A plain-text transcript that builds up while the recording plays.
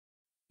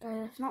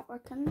Guys, it's not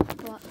working,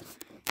 but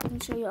I can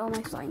show you all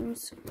my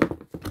slimes.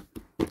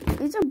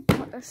 These are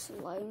butter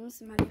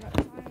slimes, many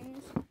butter slimes,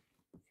 if you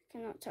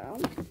cannot tell.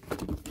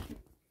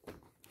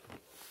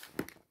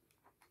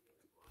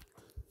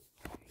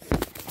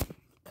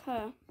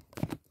 Okay,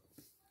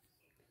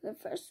 the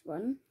first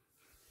one.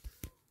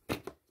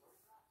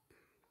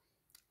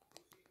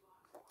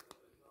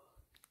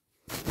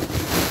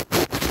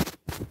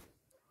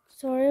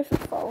 Sorry if it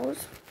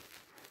falls.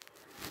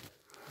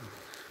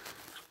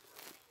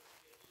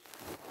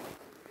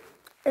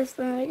 It's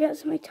when I get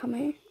to my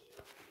tummy.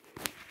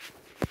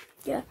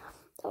 Yeah,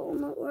 that will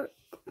not work.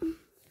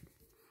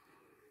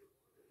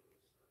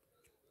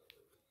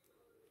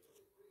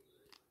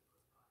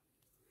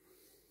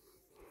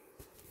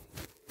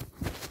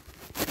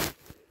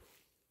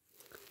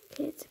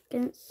 Okay, it's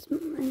against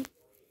my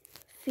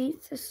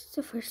feet. This is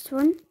the first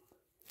one.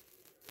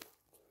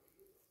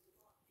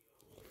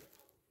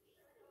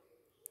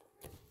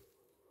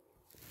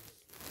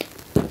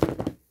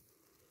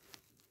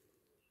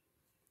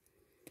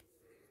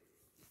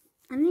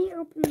 I need to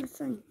open this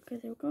thing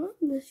because I've got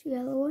this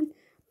yellow one.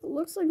 It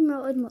looks like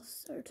melted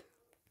mustard.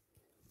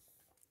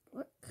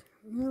 Look,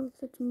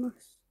 melted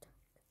mustard.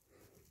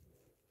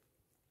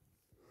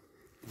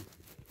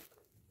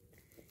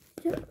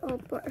 They're all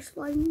butter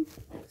slimes.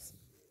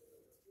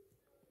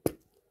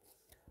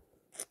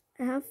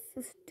 I have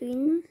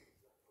 15.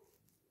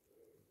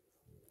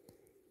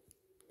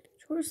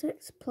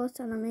 6 plus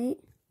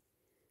animate.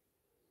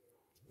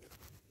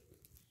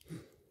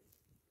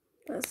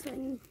 That's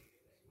fine.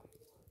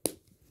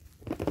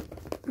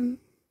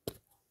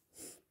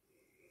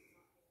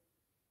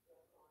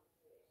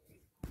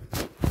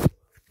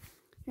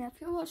 Yeah, if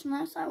you're watching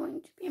this, I want you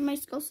to be in my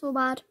school so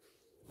bad.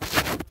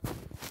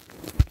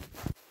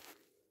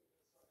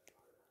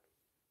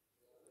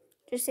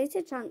 Just say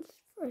to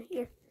transfer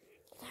here.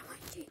 I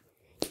want you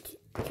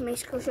to my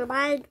school so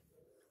bad.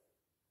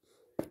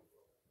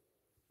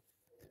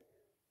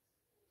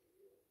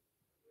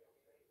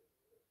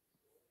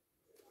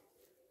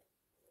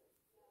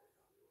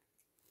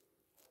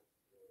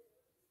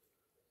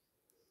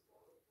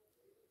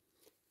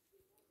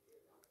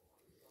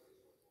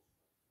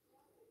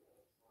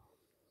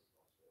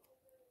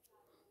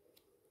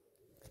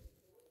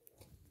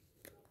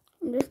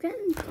 I'm just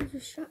getting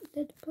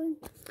distracted playing.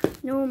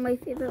 No, my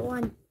favourite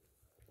one.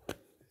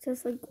 It's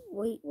this like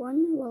white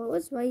one. Well, it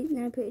was white and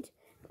then I put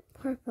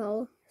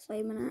purple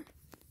slime in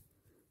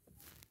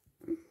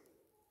it.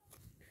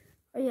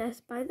 Oh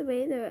yes, by the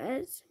way, there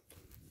it is.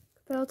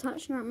 Bill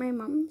touching at my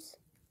mum's.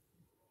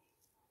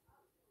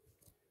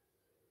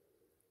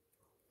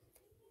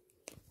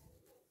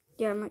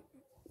 Yeah, I'm like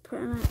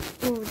putting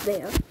it over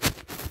there.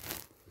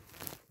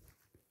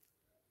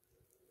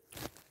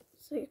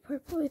 It's like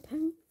purpley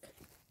pink.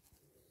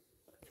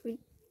 3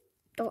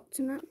 dots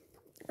in it.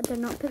 I did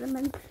not put them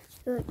in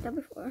like that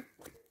before.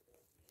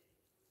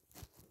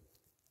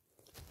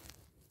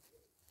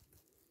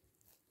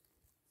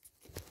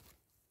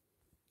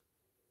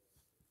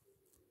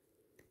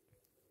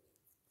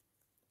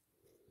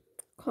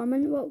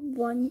 Comment what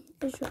one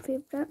is your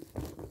favourite.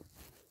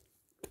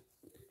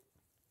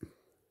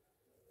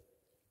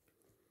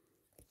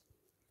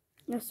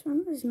 This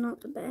one is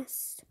not the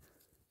best.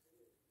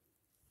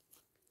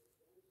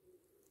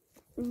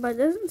 But it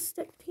doesn't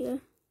stick to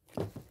you.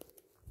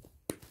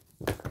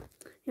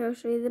 Here, I'll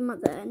show you them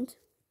at the end.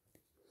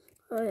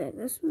 Oh yeah,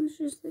 this one's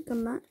just like a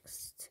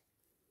mixed.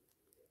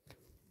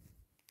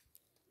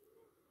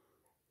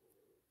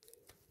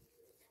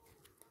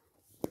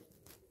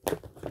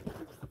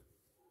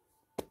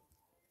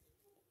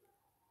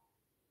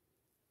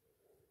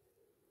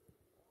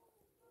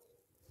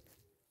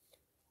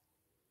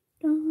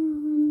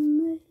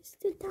 Don't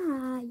waste the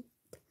time.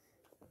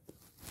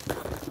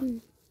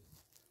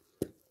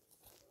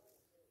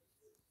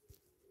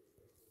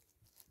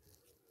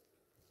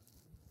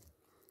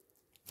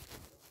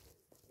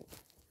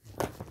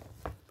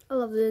 I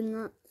love doing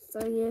that.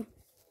 So you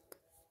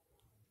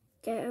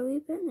get a wee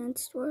bit and then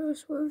swirl,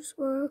 swirl,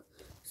 swirl.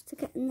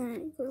 Stick it in there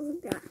and go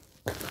like that.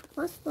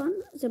 Last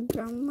one is a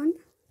brown one.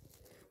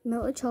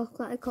 Melted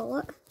chocolate, I call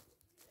it.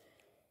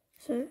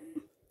 So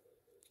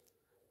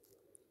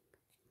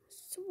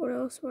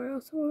swirl,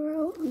 swirl,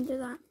 swirl, and do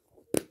that.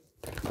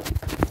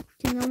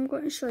 Okay, now I'm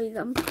going to show you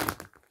them.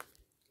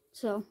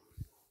 So,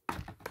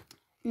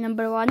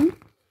 number 1,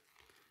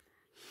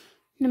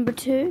 number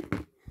 2,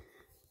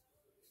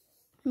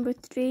 number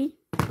 3,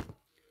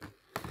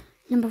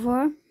 number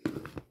 4,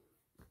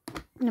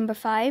 number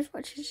 5,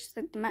 which is just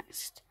like the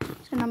mixed.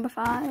 So number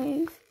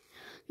 5,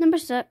 number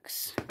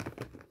 6,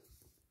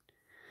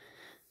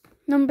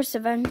 number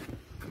 7,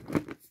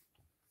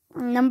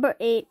 number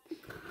 8,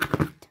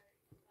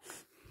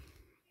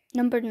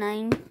 number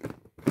 9,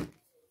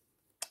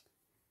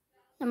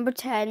 number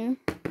 10,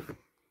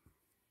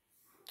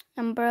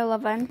 number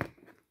 11,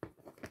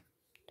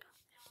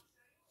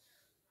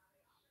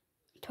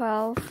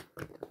 12,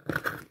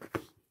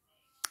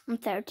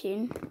 and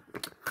 13.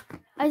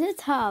 I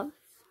did have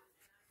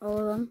all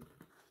of them.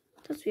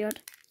 That's weird.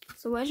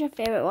 So what's your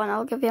favourite one?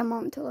 I'll give you a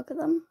moment to look at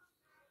them.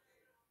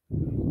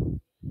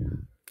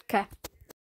 Okay.